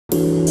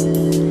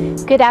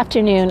Good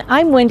afternoon.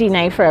 I'm Wendy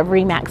Knifer of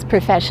RE/MAX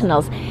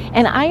Professionals,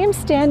 and I am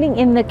standing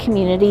in the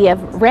community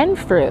of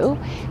Renfrew,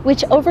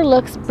 which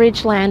overlooks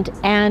Bridgeland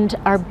and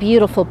our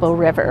beautiful Bow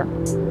River.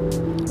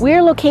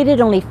 We're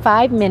located only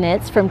 5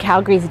 minutes from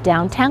Calgary's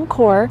downtown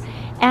core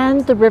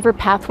and the river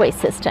pathway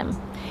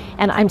system.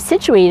 And I'm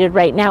situated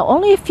right now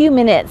only a few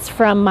minutes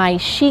from my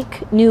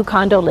chic new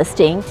condo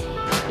listing.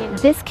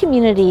 This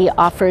community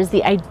offers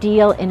the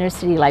ideal inner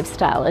city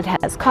lifestyle. It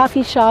has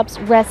coffee shops,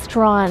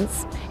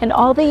 restaurants, and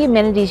all the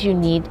amenities you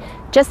need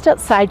just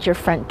outside your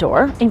front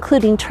door,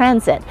 including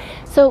transit.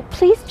 So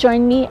please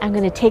join me. I'm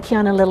going to take you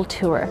on a little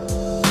tour.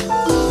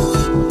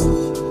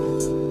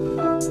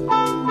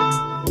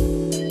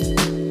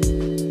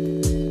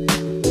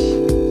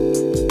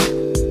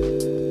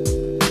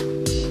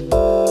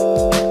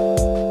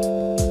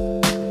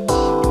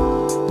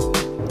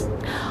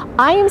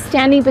 I am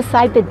standing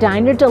beside the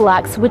Diner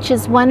Deluxe, which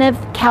is one of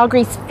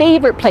Calgary's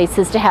favorite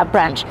places to have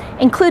brunch,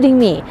 including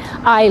me.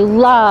 I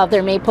love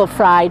their maple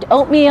fried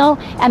oatmeal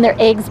and their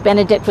eggs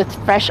Benedict with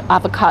fresh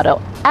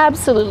avocado.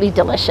 Absolutely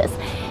delicious.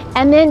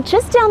 And then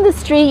just down the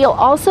street, you'll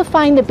also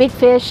find the Big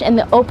Fish and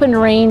the Open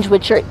Range,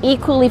 which are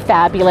equally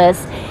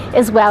fabulous,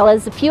 as well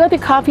as a few other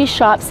coffee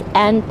shops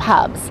and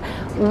pubs.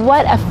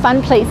 What a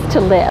fun place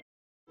to live.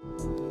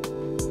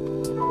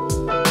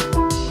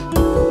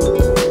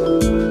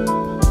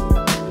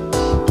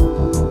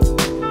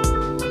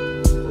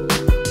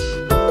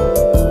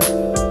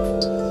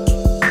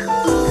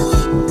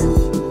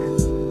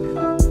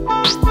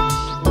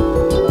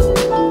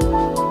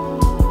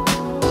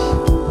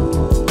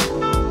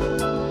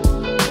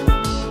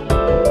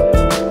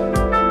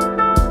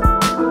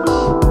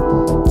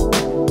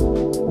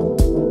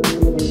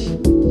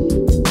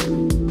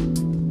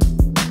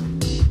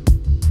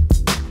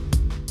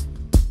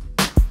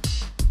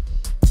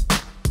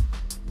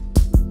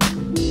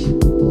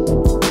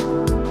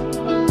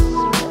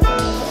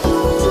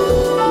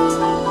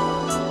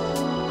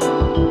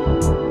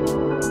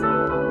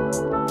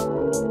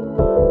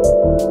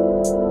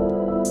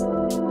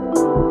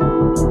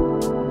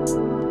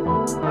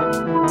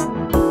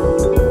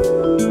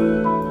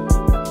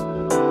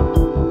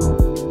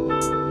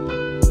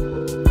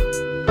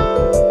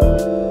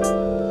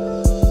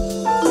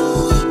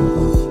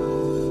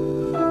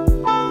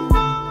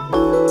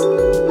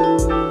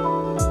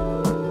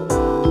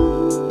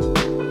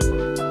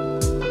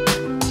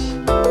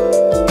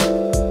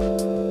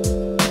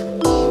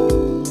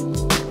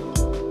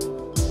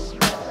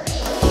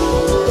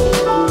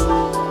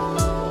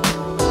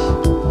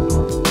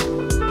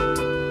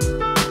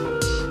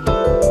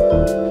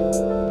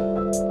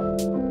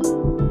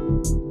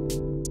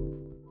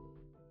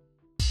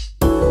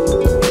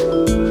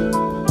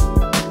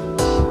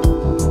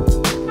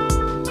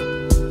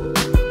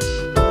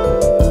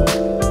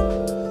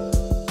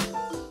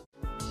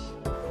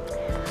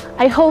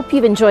 I hope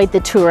you've enjoyed the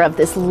tour of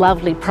this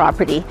lovely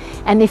property,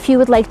 and if you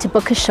would like to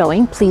book a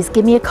showing, please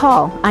give me a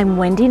call. I'm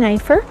Wendy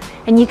Knifer,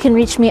 and you can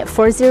reach me at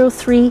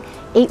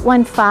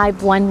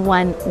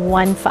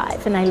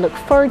 403-815-1115, and I look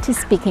forward to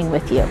speaking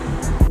with you.